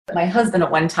My husband at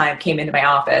one time came into my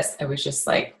office. It was just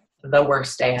like the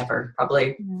worst day ever.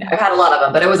 Probably, I've had a lot of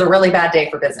them, but it was a really bad day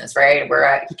for business, right?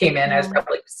 Where he came in, I was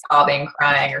probably sobbing,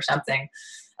 crying or something.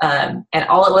 And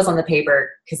all it was on the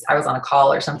paper, because I was on a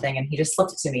call or something, and he just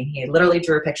flipped it to me. He literally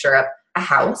drew a picture of a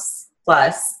house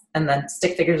plus, and then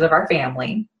stick figures of our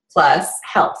family plus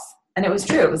health. And it was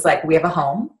true. It was like, we have a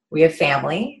home, we have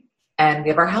family, and we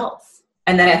have our health.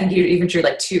 And then I think you even drew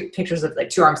like 2 pictures of like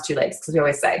 2 arms, 2 legs, because we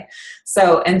always say.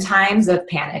 So in times of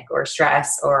panic or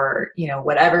stress or,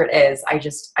 whatever it is,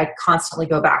 I constantly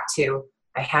go back to,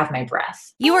 I have my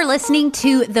breath. You are listening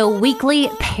to the Weekly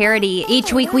Parody.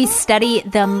 Each week we study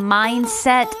the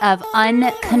mindset of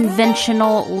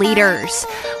unconventional leaders.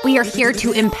 We are here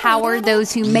to empower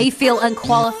those who may feel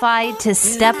unqualified to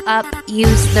step up,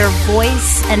 use their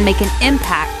voice, and make an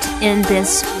impact in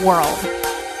this world.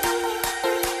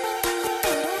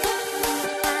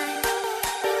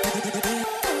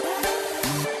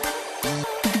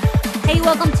 Hey,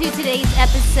 welcome to today's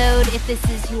episode. If this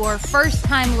is your first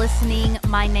time listening,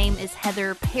 my name is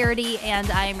Heather Parody, and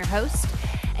I am your host.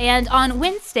 And on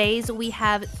Wednesdays, we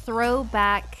have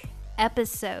throwback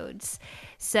episodes.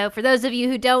 So for those of you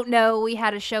who don't know, we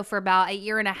had a show for about 1.5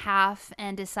 years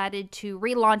and decided to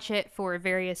relaunch it for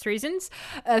various reasons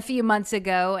a few months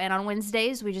ago. And on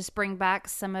Wednesdays, we just bring back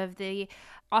some of the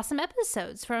awesome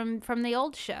episodes from the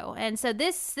old show. And so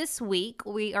this week,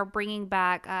 we are bringing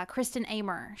back Kristin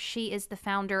Ahmer. She is the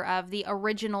founder of the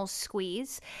Original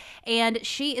Squeeze, and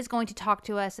she is going to talk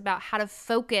to us about how to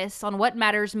focus on what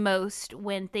matters most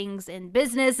when things in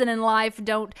business and in life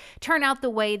don't turn out the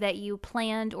way that you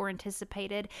planned or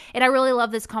anticipated. And I really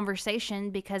love this conversation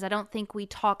because I don't think we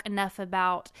talk enough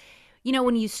about,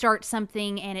 when you start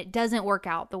something and it doesn't work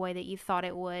out the way that you thought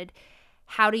it would.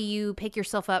 How do you pick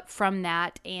yourself up from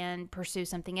that and pursue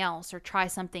something else or try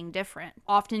something different?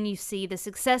 Often you see the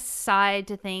success side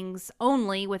to things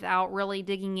only without really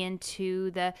digging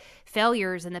into the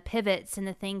failures and the pivots and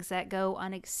the things that go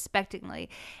unexpectedly.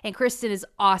 And Kristin is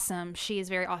awesome. She is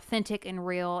very authentic and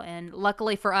real, and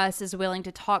luckily for us is willing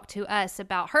to talk to us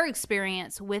about her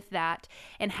experience with that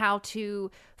and how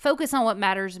to focus on what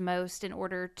matters most in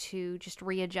order to just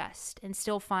readjust and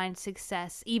still find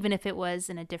success, even if it was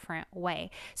in a different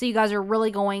way. So you guys are really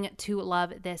going to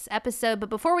love this episode. But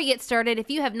before we get started,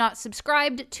 if you have not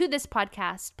subscribed to this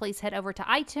podcast, please head over to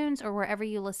iTunes or wherever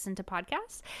you listen to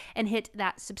podcasts and hit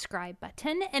that subscribe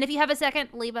button. And if you have a second,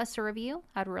 leave us a review.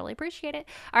 I'd really appreciate it.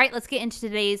 All right, let's get into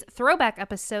today's throwback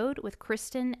episode with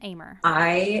Kristin Ahmer.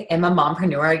 I am a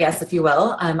mompreneur, I guess, if you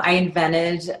will. I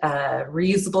invented a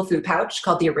reusable food pouch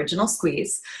called the Original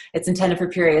Squeeze. It's intended for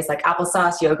periods like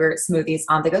applesauce, yogurt, smoothies,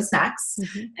 on-the-go snacks.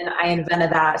 And I invented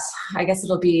that, I guess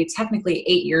it'll be technically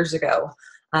 8 years ago,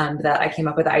 that I came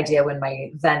up with the idea when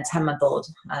my then 10-month-old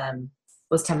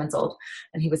was 10 months old.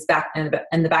 And he was back in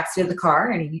the backseat of the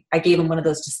car, and I gave him one of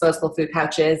those disposable food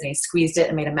pouches, and he squeezed it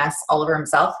and made a mess all over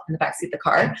himself in the backseat of the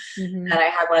car. And I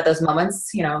had one of those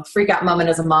moments, freak out moment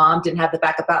as a mom, didn't have the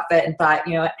backup outfit, and thought,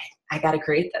 I got to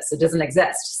create this. It doesn't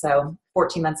exist. So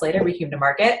 14 months later, we came to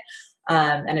market.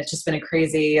 And it's just been a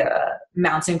crazy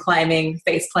mountain climbing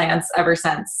face plants ever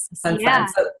since then.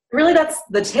 So really that's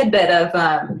the tidbit of,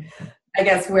 I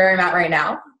guess, where I'm at right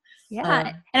now.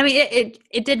 Yeah. And I mean,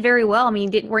 it did very well. I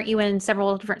mean, weren't you in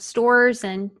several different stores,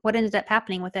 and what ended up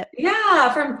happening with it?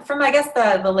 Yeah. From I guess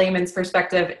the layman's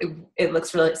perspective,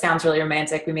 it sounds really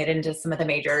romantic. We made it into some of the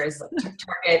majors, like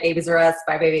Target, Babies R Us,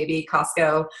 Bye Bye Baby,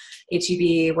 Costco,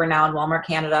 HEB. We're now in Walmart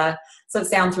Canada. So it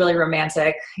sounds really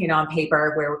romantic, on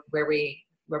paper where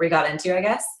we got into, I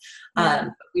guess.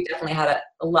 We definitely had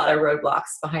a lot of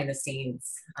roadblocks behind the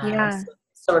scenes.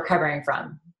 Still recovering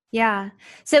from. Yeah.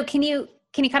 So can you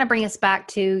kind of bring us back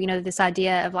to, this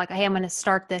idea of like, hey, I'm going to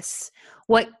start this.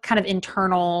 What kind of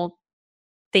internal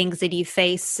things did you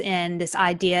face in this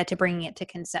idea to bringing it to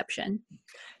conception?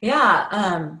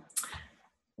 Yeah.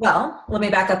 Well, let me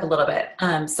back up a little bit.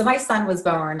 So my son was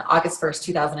born August 1st,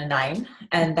 2009,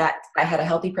 and that I had a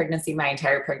healthy pregnancy my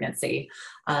entire pregnancy.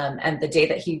 And the day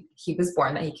that he was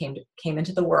born, that he came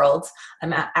into the world,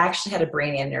 I actually had a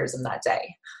brain aneurysm that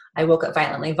day. I woke up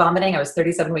violently vomiting. I was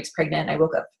 37 weeks pregnant. I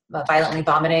woke up violently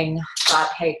vomiting,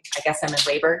 thought, hey, I guess I'm in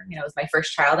labor. It was my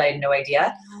first child. I had no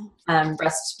idea.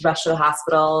 Rushed to the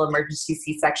hospital, emergency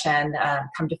C-section.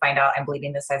 Come to find out I'm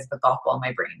bleeding the size of a golf ball in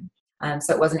my brain.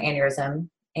 So it was an aneurysm.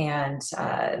 And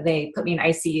they put me in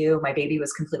ICU. My baby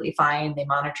was completely fine. They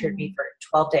monitored me for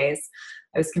 12 days.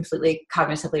 I was completely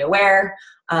cognitively aware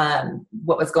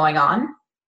what was going on.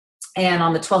 And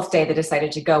on the 12th day, they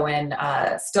decided to go in,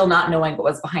 still not knowing what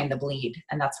was behind the bleed.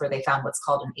 And that's where they found what's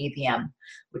called an AVM,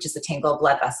 which is a tangle of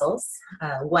blood vessels.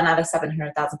 1 out of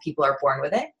 700,000 people are born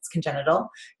with it. It's congenital.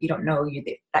 You don't know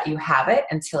that you have it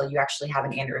until you actually have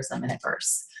an aneurysm and it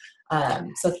bursts.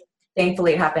 So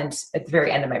thankfully, it happened at the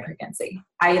very end of my pregnancy.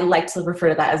 I like to refer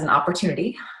to that as an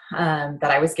opportunity that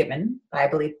I was given, I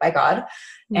believe, by God.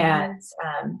 Mm-hmm. And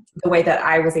the way that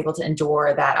I was able to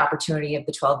endure that opportunity of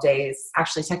the 12 days,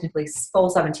 actually technically full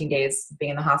 17 days being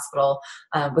in the hospital,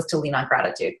 was to lean on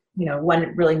gratitude.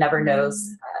 One really never knows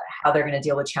how they're going to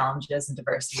deal with challenges and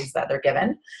diversities that they're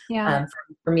given. Yeah.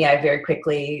 For me, I very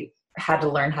quickly had to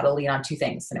learn how to lean on two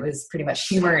things. And it was pretty much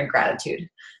humor and gratitude,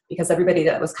 because everybody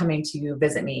that was coming to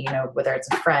visit me, whether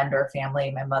it's a friend or family,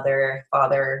 my mother,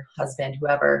 father, husband,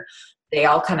 whoever, they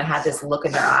all kind of had this look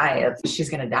in their eye of she's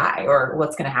going to die or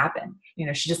what's going to happen.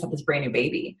 She just had this brand new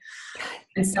baby.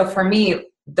 And so for me,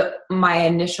 my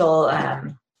initial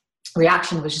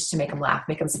reaction was just to make them laugh,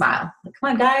 make them smile. Like,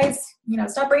 come on, guys,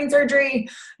 stop brain surgery,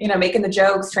 making the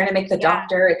jokes, trying to make the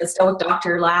the stoic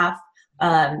doctor laugh.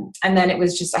 And then it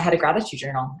was just, I had a gratitude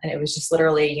journal, and it was just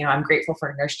literally, I'm grateful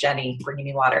for Nurse Jenny bringing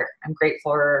me water. I'm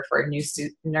grateful for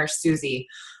Nurse Susie,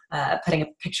 putting up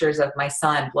pictures of my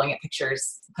son, blowing up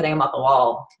pictures, putting them on the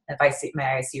wall in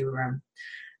my ICU room.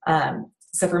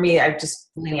 So for me, I just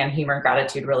leaning on humor and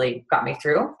gratitude really got me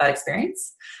through that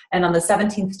experience. And on the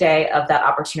 17th day of that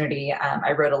opportunity,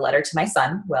 I wrote a letter to my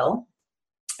son, Will.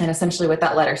 And essentially what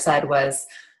that letter said was,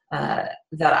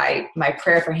 my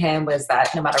prayer for him was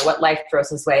that no matter what life throws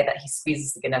his way, that he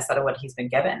squeezes the goodness out of what he's been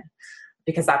given,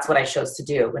 because that's what I chose to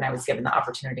do when I was given the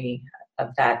opportunity of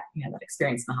that, that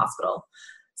experience in the hospital.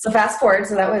 So fast forward,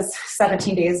 so that was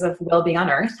 17 days of Will being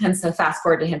on earth. And so fast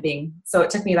forward to him so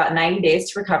it took me about 90 days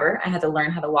to recover. I had to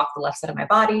learn how to walk the left side of my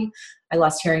body. I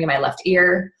lost hearing in my left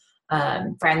ear.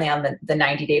 Finally on the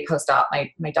 90-day post-op,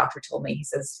 my doctor told me, he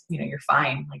says, you're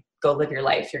fine. Like, go live your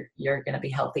life. You're going to be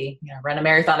healthy. Run a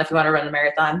marathon if you want to run a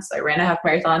marathon. So I ran a half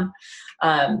marathon.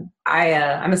 I'm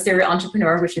a serial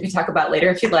entrepreneur, which we can talk about later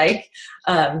if you'd like.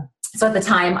 So at the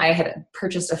time I had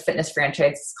purchased a fitness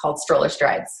franchise called Stroller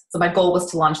Strides. So my goal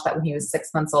was to launch that when he was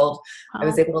 6 months old. I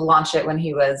was able to launch it when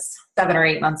he was 7 or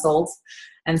 8 months old.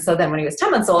 And so then when he was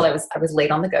 10 months old, I was late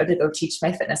on the go to go teach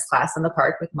my fitness class in the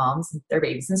park with moms and their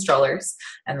babies in strollers.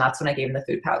 And that's when I gave him the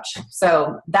food pouch.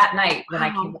 So that night when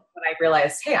I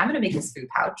realized, hey, I'm going to make this food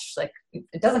pouch. Like,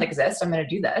 it doesn't exist. I'm going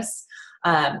to do this.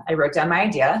 I wrote down my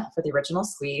idea for the original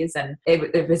squeeze, and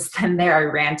it was then there I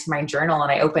ran to my journal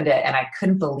and I opened it, and I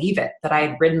couldn't believe it that I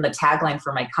had written the tagline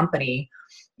for my company,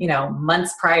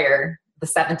 months prior, the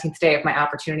 17th day of my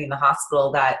opportunity in the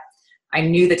hospital, that I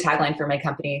knew the tagline for my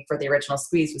company for the original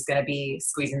squeeze was going to be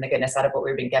squeezing the goodness out of what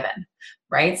we've been given,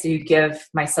 right? So you give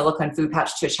my silicone food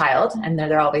pouch to a child, and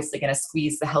they're obviously going to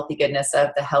squeeze the healthy goodness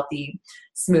of the healthy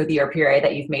smoothie or puree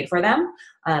that you've made for them.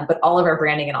 But all of our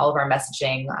branding and all of our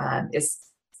messaging is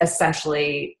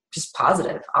essentially just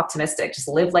positive, optimistic, just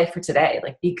live life for today.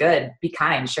 Like, be good, be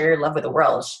kind, share your love with the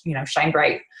world, shine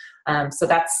bright. So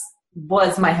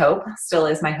was my hope, still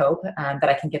is my hope, that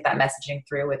I can get that messaging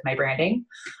through with my branding.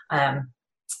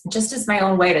 Just as my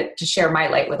own way to share my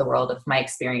light with the world of my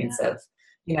experience of,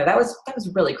 that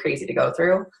was really crazy to go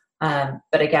through.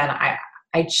 But again,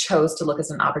 I chose to look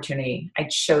as an opportunity. I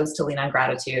chose to lean on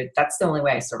gratitude. That's the only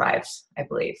way I survived, I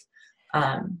believe.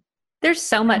 There's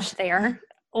so much there.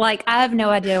 Like, I have no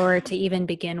idea where to even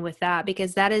begin with that,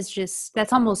 because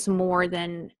that's almost more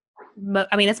than,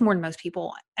 that's more than most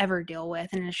people ever deal with.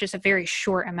 And it's just a very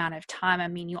short amount of time. I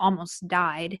mean, you almost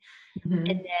died, and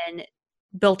then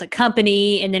built a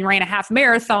company, and then ran a half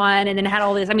marathon, and then had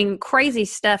all this, crazy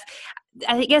stuff.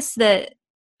 I guess there's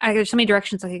so many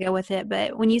directions I could go with it,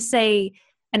 but when you say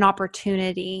an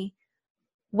opportunity,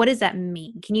 what does that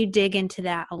mean? Can you dig into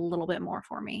that a little bit more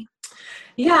for me?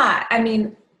 Yeah.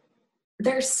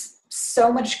 There's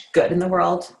so much good in the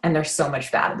world, and there's so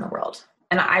much bad in the world.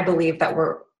 And I believe that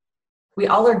we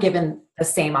all are given the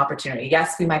same opportunity.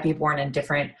 Yes, we might be born in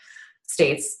different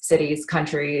states, cities,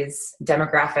 countries,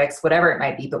 demographics, whatever it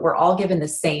might be, but we're all given the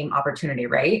same opportunity,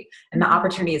 right? And the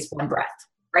opportunity is one breath.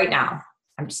 Right now,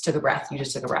 I just took a breath. You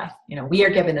just took a breath. We are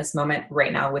given this moment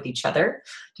right now with each other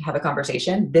to have a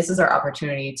conversation. This is our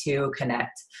opportunity to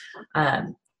connect.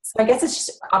 So I guess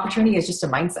opportunity is just a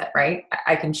mindset, right?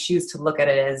 I can choose to look at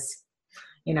it as,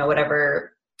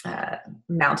 whatever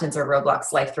mountains or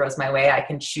roadblocks life throws my way, I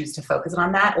can choose to focus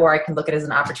on that, or I can look at it as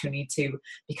an opportunity to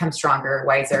become stronger,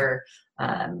 wiser,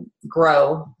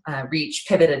 grow, reach,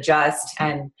 pivot, adjust.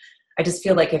 And I just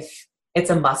feel like if it's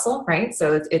a muscle, right?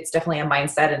 So it's definitely a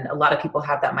mindset, and a lot of people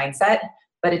have that mindset.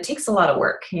 but it takes a lot of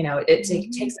work. It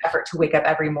takes effort to wake up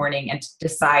every morning and to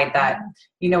decide that,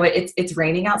 it's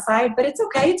raining outside, but it's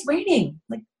okay. It's raining.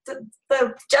 Like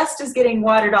the dust is getting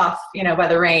watered off, by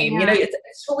the rain.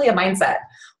 It's totally a mindset.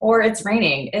 Or it's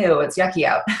raining. Ew, it's yucky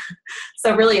out.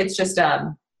 So really, it's just,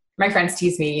 my friends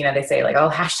tease me, they say like, oh,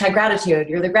 hashtag gratitude.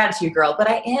 You're the gratitude girl, but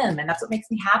I am. And that's what makes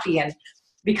me happy. And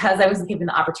because I was given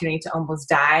the opportunity to almost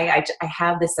die, I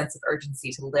have this sense of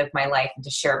urgency to live my life and to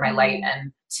share my light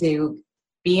and to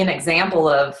be an example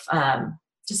of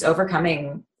just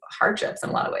overcoming hardships in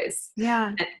a lot of ways. Yeah.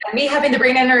 And me having the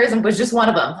brain aneurysm was just one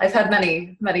of them. I've had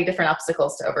many, many different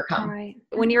obstacles to overcome. Right.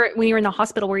 When you were in the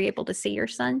hospital, were you able to see your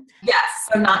son? Yes.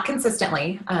 So not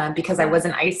consistently, because I was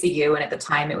in ICU, and at the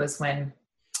time it was when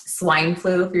swine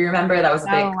flu, if you remember, that was a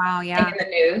big thing in the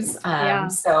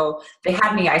news. So they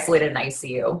had me isolated in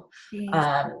ICU.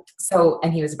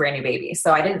 And he was a brand new baby.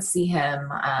 So I didn't see him,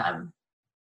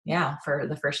 for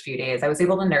the first few days. I was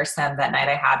able to nurse him that night.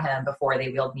 I had him before they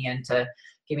wheeled me in to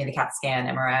give me the CAT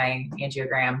scan, MRI,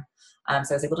 angiogram.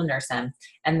 So I was able to nurse him.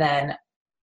 And then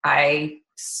I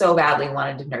so badly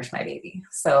wanted to nurse my baby.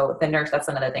 So the nurse, that's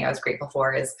another thing I was grateful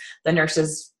for, is the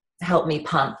nurses helped me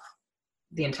pump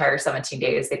the entire 17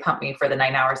 days. They pumped me for the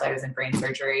 9 hours I was in brain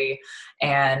surgery.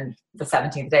 And the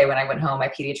 17th day when I went home, my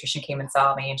pediatrician came and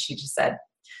saw me, and she just said,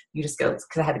 you just go, because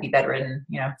I had to be bedridden,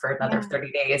 for another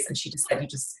 30 days. And she just said, you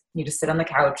just sit on the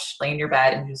couch, lay in your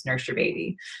bed, and just nurse your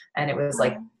baby. And it was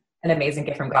like an amazing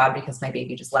gift from God, because my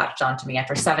baby just latched onto me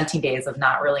after 17 days of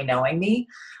not really knowing me.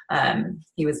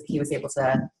 He was able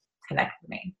to connect with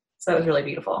me. So it was really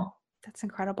beautiful. That's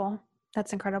incredible.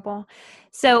 That's incredible.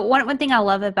 So one thing I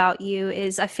love about you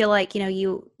is I feel like,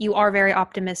 you are very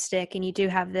optimistic, and you do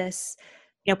have this,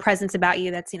 presence about you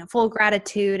that's, full of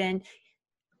gratitude,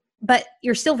 but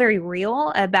you're still very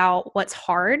real about what's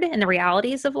hard and the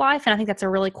realities of life. And I think that's a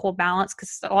really cool balance,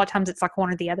 because a lot of times it's like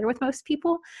one or the other with most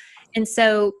people. And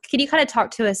so can you kind of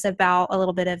talk to us about a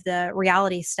little bit of the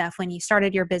reality stuff when you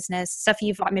started your business, stuff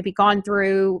you've maybe gone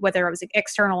through, whether it was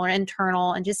external or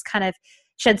internal, and just kind of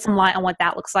shed some light on what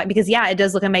that looks like? Because it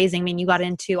does look amazing. I mean, you got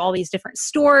into all these different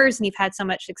stores and you've had so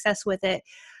much success with it.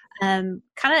 Kind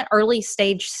of early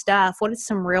stage stuff. What are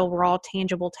some real, raw,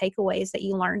 tangible takeaways that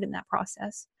you learned in that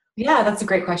process? Yeah, that's a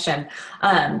great question.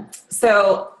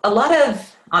 So a lot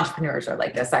of entrepreneurs are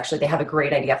like this. Actually, they have a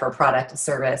great idea for a product, a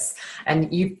service.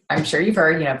 And I'm sure you've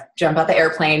heard, jump out the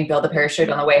airplane, build a parachute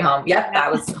on the way home. Yep,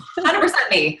 that was 100%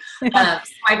 me.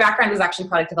 My background was actually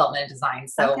product development and design.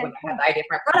 So when I had the idea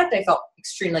for my product, I felt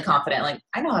extremely confident. Like,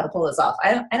 I know how to pull this off.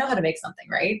 I know how to make something,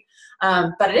 right?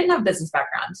 But I didn't have a business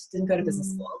background. Didn't go to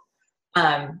business school.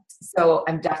 So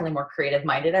I'm definitely more creative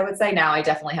minded, I would say. Now I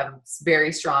definitely have a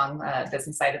very strong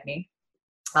business side of me.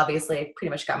 Obviously, I pretty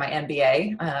much got my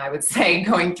MBA, I would say,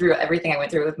 going through everything I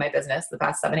went through with my business the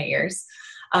past 7-8 years.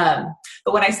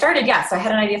 But when I started, so I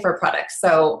had an idea for a product.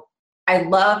 So I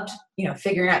loved,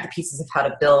 figuring out the pieces of how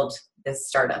to build this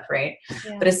startup, right?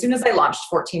 Yeah. But as soon as I launched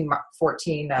so came up with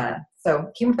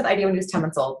the idea when he was 10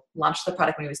 months old, launched the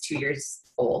product when he was 2 years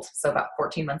old. So about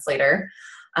 14 months later,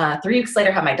 3 weeks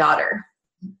later, had my daughter.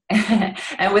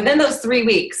 And within those 3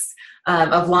 weeks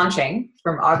of launching,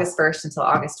 from August 1st until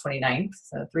August 29th,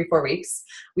 so 3-4 weeks,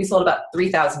 we sold about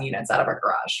 3,000 units out of our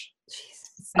garage.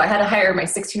 Jeez. So I had to hire my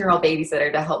 16-year-old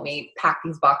babysitter to help me pack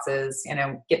these boxes,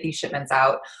 get these shipments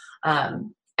out.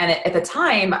 And at the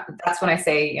time, that's when I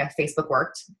say, Facebook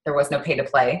worked. There was no pay to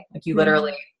play. Like, you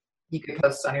literally, you could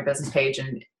post on your business page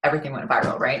and everything went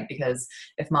viral, right? Because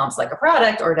if moms like a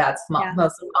product, or dads, most of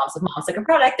the moms, if moms like a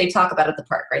product, they talk about it at the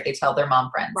park, right? They tell their mom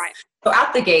friends. Right. So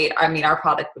out the gate, our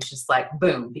product was just like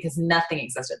boom, because nothing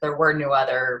existed. There were no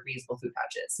other reusable food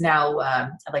pouches. Now,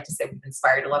 I'd like to say we've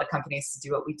inspired a lot of companies to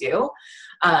do what we do.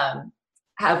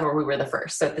 However, we were the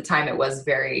first. So at the time it was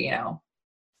very,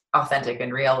 authentic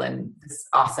and real and this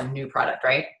awesome new product,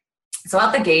 right? So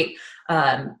out the gate,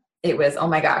 it was, oh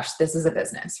my gosh, this is a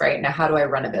business, right? Now, how do I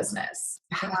run a business?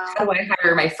 How do I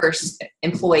hire my first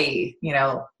employee,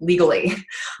 legally?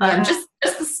 Just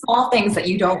the small things that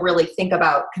you don't really think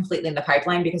about completely in the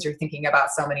pipeline, because you're thinking about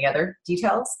so many other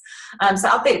details. So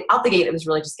out the gate, it was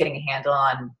really just getting a handle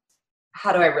on,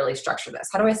 how do I really structure this?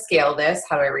 How do I scale this?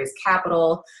 How do I raise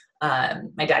capital?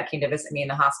 My dad came to visit me in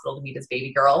the hospital to meet his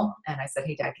baby girl. And I said,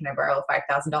 hey, Dad, can I borrow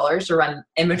 $5,000 to run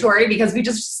inventory? Because we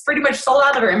just pretty much sold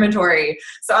out of our inventory.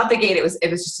 So out the gate, it was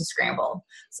just a scramble.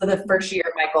 So the first year,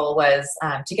 my goal was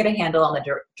to get a handle on the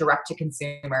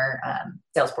direct-to-consumer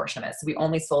sales portion of it. So we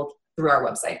only sold through our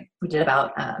website. We did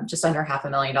about just under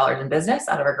 $500,000 in business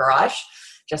out of our garage,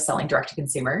 just selling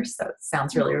direct-to-consumers. So it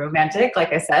sounds really romantic,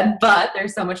 like I said, but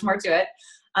there's so much more to it.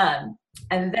 And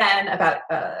then about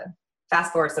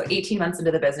fast forward, so 18 months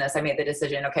into the business, I made the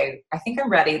decision, okay, I think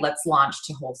I'm ready. Let's launch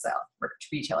to wholesale or to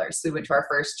retailers. So we went to our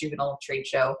first juvenile trade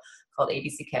show called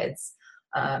ABC Kids.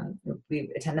 We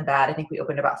attended that. I think we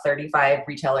opened about 35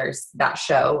 retailers that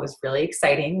show. It was really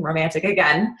exciting, romantic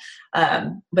again.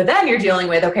 But then you're dealing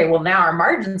with, okay, well, now our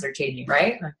margins are changing,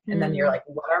 right? And then you're like,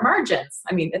 what are margins?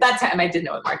 I mean, at that time I didn't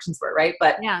know what margins were, right?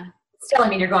 But yeah. Still, I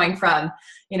mean, you're going from,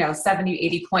 70,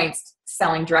 80 points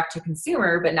selling direct to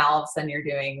consumer, but now all of a sudden you're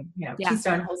doing,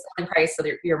 Keystone wholesaling price. So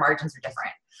your margins are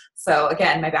different. So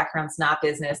again, my background's not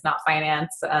business, not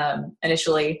finance,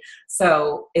 initially.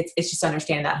 So it's just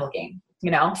understanding that whole game,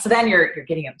 so then you're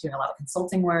getting up doing a lot of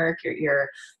consulting work, you're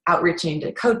outreaching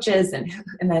to coaches and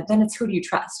then it's who do you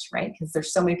trust, right? Because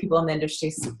there's so many people in the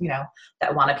industry,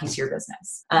 that want a piece of your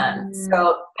business.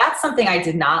 So that's something I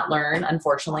did not learn,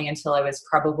 unfortunately, until I was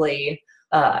probably,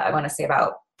 I want to say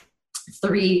about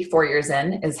 3-4 years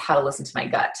in, is how to listen to my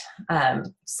gut.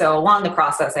 So along the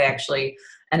process, I actually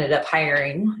ended up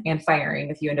hiring and firing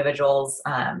a few individuals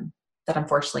that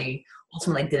unfortunately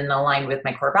ultimately didn't align with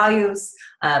my core values.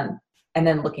 And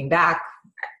then looking back,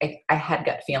 I had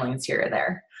gut feelings here or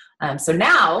there. So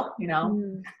now,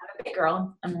 I'm a big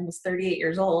girl, I'm almost 38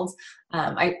 years old.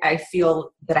 I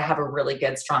feel that I have a really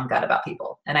good, strong gut about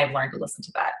people, and I've learned to listen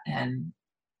to that. And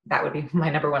that would be my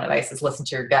number one advice, is listen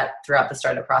to your gut throughout the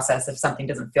startup process. If something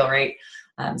doesn't feel right,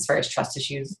 as far as trust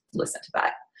issues, listen to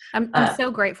that. I'm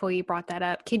so grateful you brought that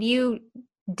up. Could you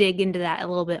dig into that a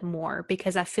little bit more?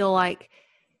 Because I feel like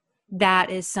that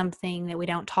is something that we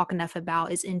don't talk enough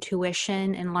about, is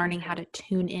intuition and learning how to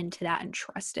tune into that and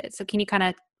trust it. So can you kind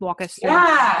of walk us through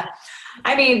that?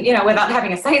 I mean, without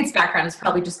having a science background, it's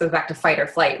probably just goes back to fight or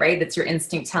flight, right? That's your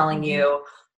instinct telling you,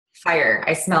 fire,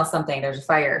 I smell something, there's a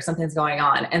fire, something's going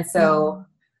on. And so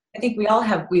I think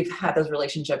we've had those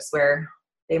relationships where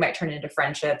they might turn into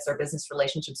friendships or business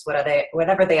relationships,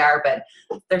 whatever they are, but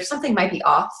there's something might be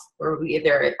off, or we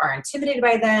either are intimidated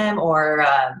by them or,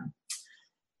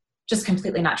 just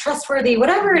completely not trustworthy,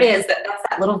 whatever it is, that's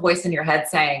that little voice in your head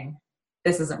saying,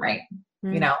 this isn't right,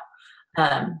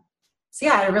 So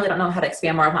yeah, I really don't know how to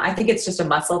expand more. I think it's just a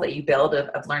muscle that you build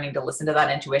of learning to listen to that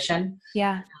intuition.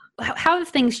 Yeah. How have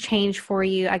things changed for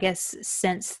you, I guess,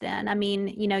 since then? I mean,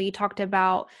 you talked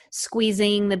about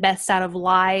squeezing the best out of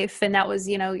life, and that was,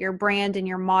 your brand and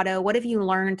your motto. What have you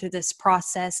learned through this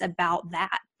process about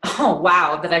that? Oh,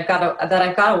 wow. That I've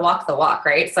got to walk the walk,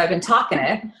 right? So I've been talking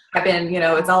it. I've been,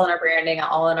 it's all in our branding,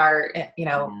 all in our,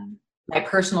 my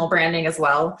personal branding as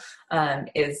well,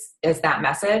 is that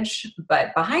message.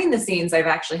 But behind the scenes, I've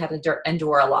actually had to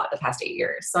endure a lot the past 8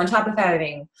 years. So on top of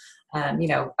having,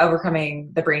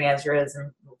 overcoming the brain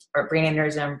aneurysm,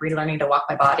 relearning to walk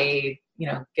my body,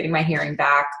 getting my hearing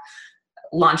back,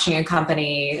 launching a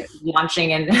company,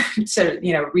 launching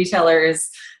into, retailers,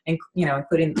 and,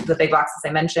 including the big boxes I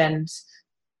mentioned.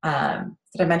 Did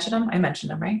I mention them? I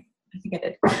mentioned them, right? I think I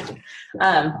did.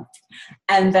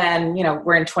 And then,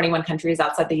 we're in 21 countries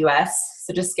outside the US.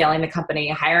 So just scaling the company,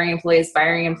 hiring employees,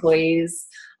 firing employees.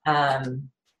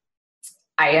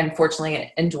 I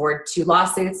unfortunately endured 2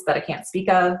 lawsuits that I can't speak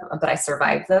of, but I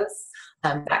survived those.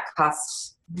 That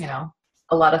cost,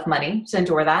 a lot of money to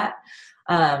endure that.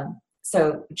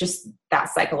 So just that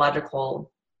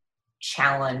psychological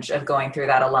challenge of going through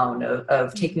that alone,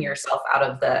 of taking yourself out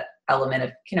of the element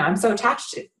of, I'm so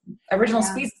attached to Original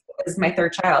Squeeze is my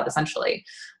third child, essentially.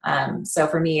 So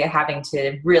for me, having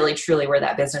to really, truly wear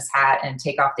that business hat and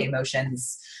take off the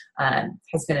emotions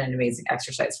has been an amazing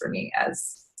exercise for me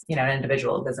as, an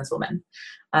individual businesswoman.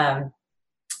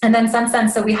 And then since then,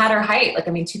 so we had our height,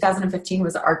 2015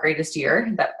 was our greatest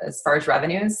year as far as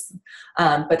revenues.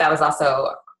 But that was also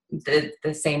the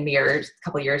same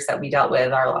couple of years that we dealt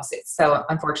with our lawsuits. So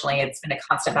unfortunately, it's been a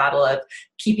constant battle of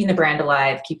keeping the brand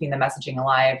alive, keeping the messaging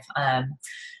alive.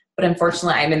 But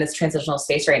unfortunately, I'm in this transitional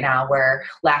space right now where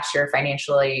last year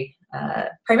financially,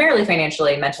 primarily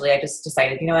financially, mentally, I just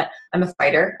decided, you know what, I'm a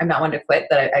fighter. I'm not one to quit,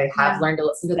 but I have learned to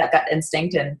listen to that gut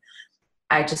instinct. And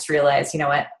I just realized, you know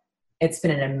what, it's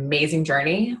been an amazing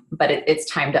journey, but it's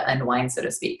time to unwind, so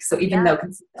to speak. So even though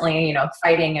consistently,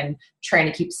 fighting and trying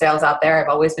to keep sales out there, I've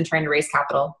always been trying to raise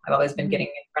capital. I've always been getting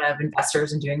in front of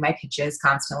investors and doing my pitches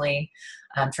constantly,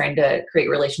 trying to create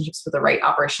relationships with the right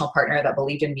operational partner that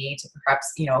believed in me to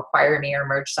perhaps, acquire me or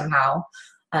merge somehow.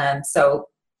 So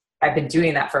I've been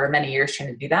doing that for many years, trying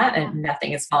to do that, and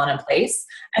nothing has fallen in place,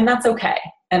 and that's okay.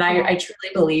 And I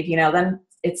truly believe, then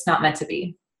it's not meant to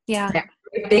be. Yeah.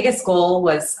 My biggest goal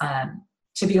was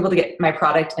to be able to get my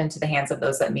product into the hands of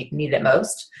those that need it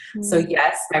most. So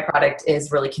yes, my product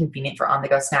is really convenient for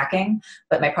on-the-go snacking,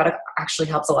 but my product actually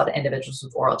helps a lot of individuals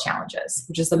with oral challenges,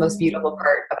 which is the most beautiful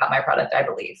part about my product, I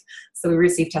believe. So we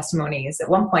receive testimonies. At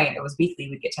one point, it was weekly,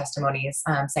 we'd get testimonies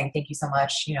saying, thank you so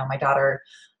much. My daughter,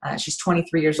 she's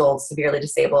 23 years old, severely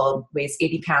disabled, weighs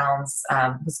 80 pounds,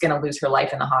 was going to lose her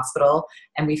life in the hospital.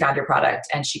 And we found your product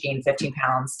and she gained 15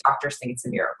 pounds. Doctors think it's a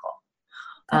miracle.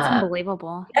 That's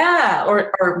unbelievable. Yeah.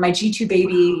 Or my G2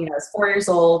 baby, is 4 years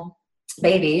old,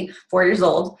 baby, 4 years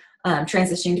old,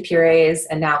 transitioning to purees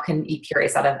and now can eat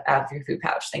purees out of your food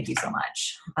pouch. Thank you so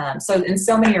much. So in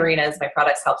so many arenas, my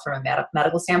products help from a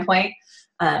medical standpoint.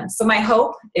 So my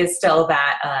hope is still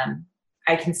that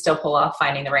I can still pull off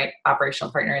finding the right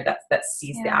operational partner that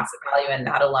sees the asset value in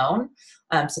that alone,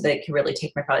 so they can really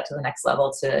take my product to the next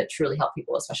level to truly help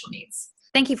people with special needs.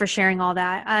 Thank you for sharing all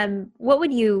that. What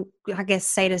would you, I guess,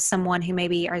 say to someone who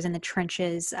maybe is in the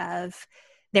trenches of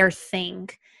their thing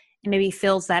and maybe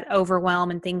feels that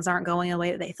overwhelm and things aren't going the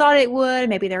way that they thought it would?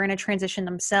 Maybe they're in a transition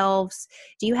themselves.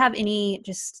 Do you have any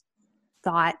just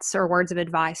thoughts or words of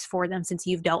advice for them since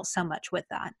you've dealt so much with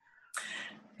that?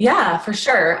 Yeah, for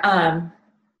sure.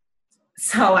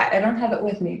 So I don't have it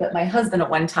with me, but my husband at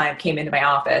one time came into my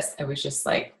office. It was just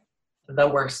like the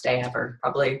worst day ever.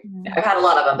 Probably, I've had a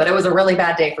lot of them, but it was a really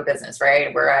bad day for business,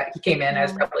 right? Where he came in, I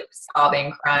was probably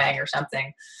sobbing, crying or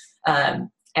something.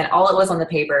 And all it was on the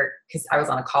paper, because I was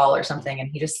on a call or something, and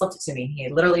he just flipped it to me. He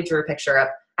literally drew a picture of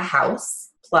a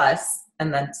house plus,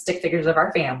 and then stick figures of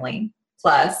our family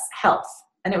plus health.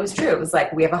 And it was true. It was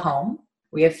like, we have a home,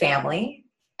 we have family,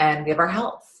 and we have our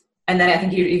health. And then I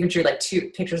think you even drew like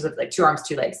two pictures of like 2 arms,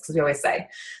 2 legs, because we always say.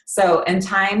 So in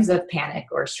times of panic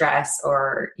or stress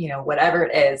or, whatever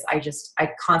it is,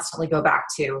 I constantly go back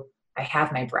to, I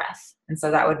have my breath. And so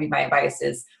that would be my advice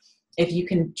is, if you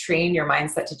can train your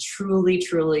mindset to truly,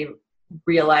 truly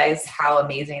realize how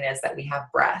amazing it is that we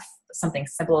have breath, something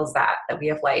simple as that we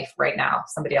have life right now.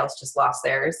 Somebody else just lost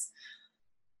theirs.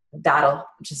 That'll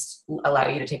just allow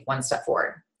you to take one step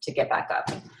forward to get back up.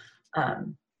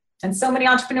 And so many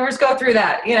entrepreneurs go through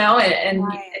that,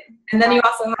 and then you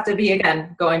also have to be,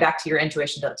 again, going back to your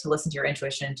intuition, to listen to your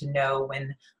intuition, to know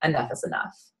when enough is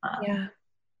enough.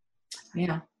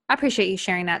 Yeah. I appreciate you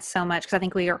sharing that so much, because I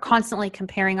think we are constantly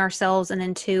comparing ourselves. And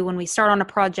then too, when we start on a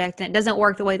project and it doesn't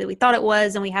work the way that we thought it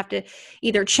was, and we have to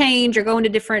either change or go into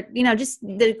different, just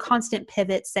the constant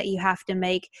pivots that you have to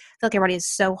make. I feel like everybody is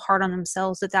so hard on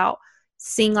themselves without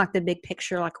seeing like the big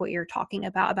picture, like what you're talking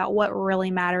about what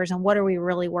really matters and what are we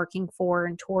really working for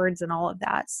and towards and all of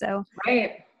that. So,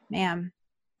 right. Man,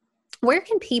 where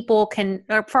can people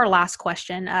for our last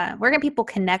question, where can people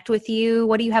connect with you?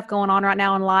 What do you have going on right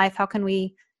now in life? How can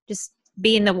we just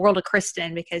be in the world of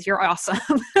Kristin, because you're awesome?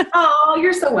 Oh,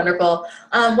 you're so wonderful.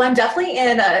 Well, I'm definitely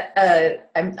in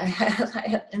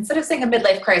instead of saying a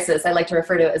midlife crisis, I like to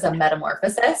refer to it as a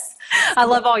metamorphosis. I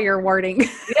love all your wording.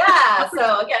 Yeah.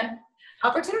 So again,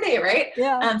 opportunity, right?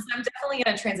 Yeah. So I'm definitely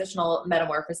in a transitional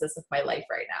metamorphosis of my life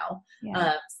right now.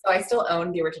 Yeah. So I still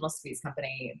own the Original Squeeze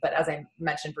company, but as I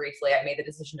mentioned briefly, I made the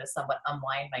decision to somewhat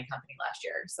unwind my company last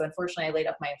year. So unfortunately, I laid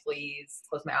off my employees,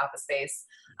 closed my office space.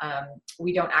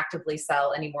 We don't actively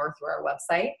sell anymore through our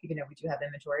website, even though we do have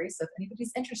inventory. So if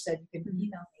anybody's interested, you can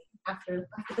email me after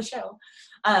the show.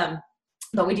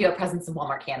 But we do have presence in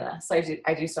Walmart Canada. So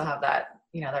I do still have that,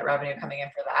 that revenue coming in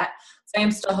for that. So I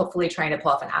am still hopefully trying to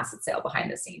pull off an asset sale behind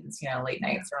the scenes, late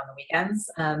nights or on the weekends.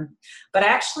 But I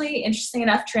actually, interesting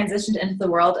enough, transitioned into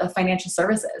the world of financial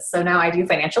services. So now I do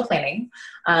financial planning,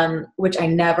 which I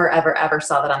never, ever, ever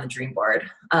saw that on the dream board.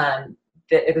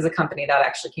 It was a company that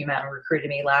actually came out and recruited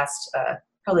me last,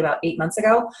 probably about 8 months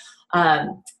ago.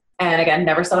 And again,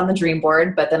 never saw it on the dream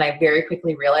board, but then I very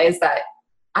quickly realized that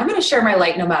I'm going to share my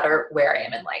light no matter where I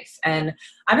am in life. And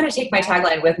I'm going to take my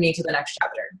tagline with me to the next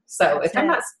chapter. So I'm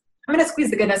going to squeeze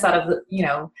the goodness out of,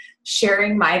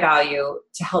 sharing my value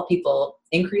to help people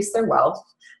increase their wealth,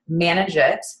 manage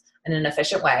it in an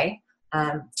efficient way,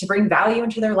 to bring value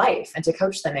into their life and to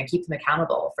coach them and keep them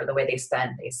accountable for the way they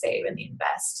spend, they save, and they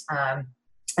invest.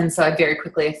 And so I very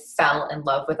quickly fell in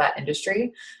love with that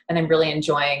industry, and I'm really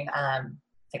enjoying,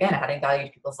 again, adding value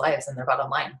to people's lives and their bottom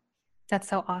line. That's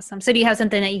so awesome. So do you have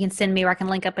something that you can send me where I can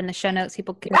link up in the show notes?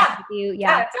 People can connect with you.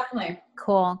 Yeah, definitely.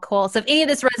 Cool. So if any of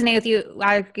this resonates with you,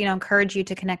 I encourage you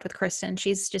to connect with Kristin.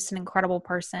 She's just an incredible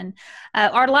person.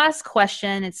 Our last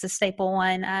question, it's a staple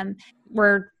one.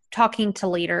 We're talking to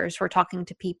leaders. We're talking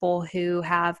to people who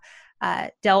have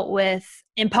dealt with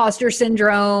imposter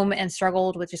syndrome and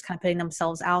struggled with just kind of putting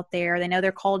themselves out there. They know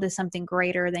they're called to something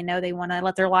greater. They know they want to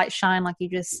let their light shine, like you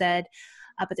just said.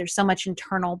 But there's so much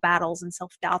internal battles and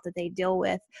self-doubt that they deal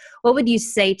with. What would you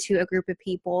say to a group of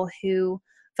people who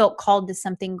felt called to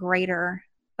something greater,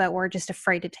 but we're just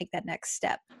afraid to take that next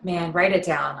step? Man, write it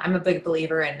down. I'm a big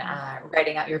believer in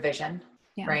writing out your vision.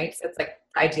 Yeah. Right. So it's like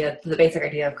the basic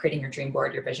idea of creating your dream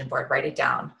board, your vision board, write it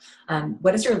down.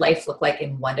 What does your life look like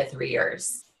in 1 to 3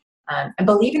 years? And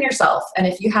believe in yourself. And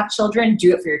if you have children,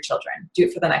 do it for your children. Do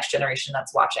it for the next generation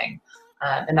that's watching.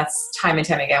 And that's time and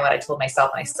time again what I told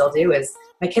myself, and I still do, is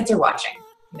my kids are watching.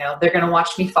 They're going to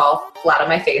watch me fall flat on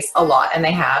my face a lot, and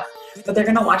they have, but they're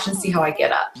going to watch and see how I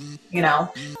get up,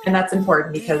 and that's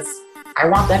important because I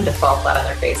want them to fall flat on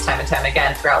their face time and time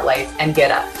again throughout life and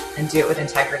get up and do it with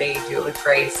integrity, do it with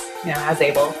grace, as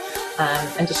able,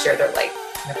 and to share their light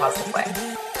in a positive way.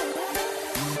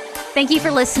 Thank you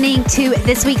for listening to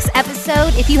this week's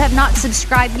episode. If you have not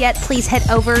subscribed yet, please head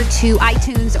over to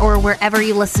iTunes or wherever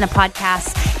you listen to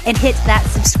podcasts and hit that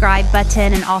subscribe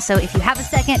button. And also, if you have a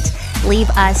second, leave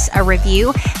us a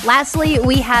review. Lastly,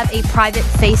 we have a private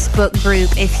Facebook group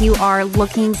if you are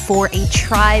looking for a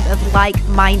tribe of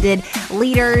like-minded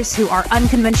leaders who are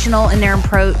unconventional in their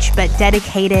approach but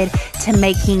dedicated to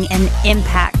making an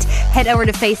impact. Head over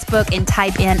to Facebook and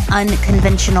type in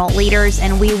Unconventional Leaders,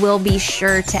 and we will be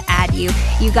sure to add you.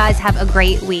 You guys have a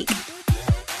great week.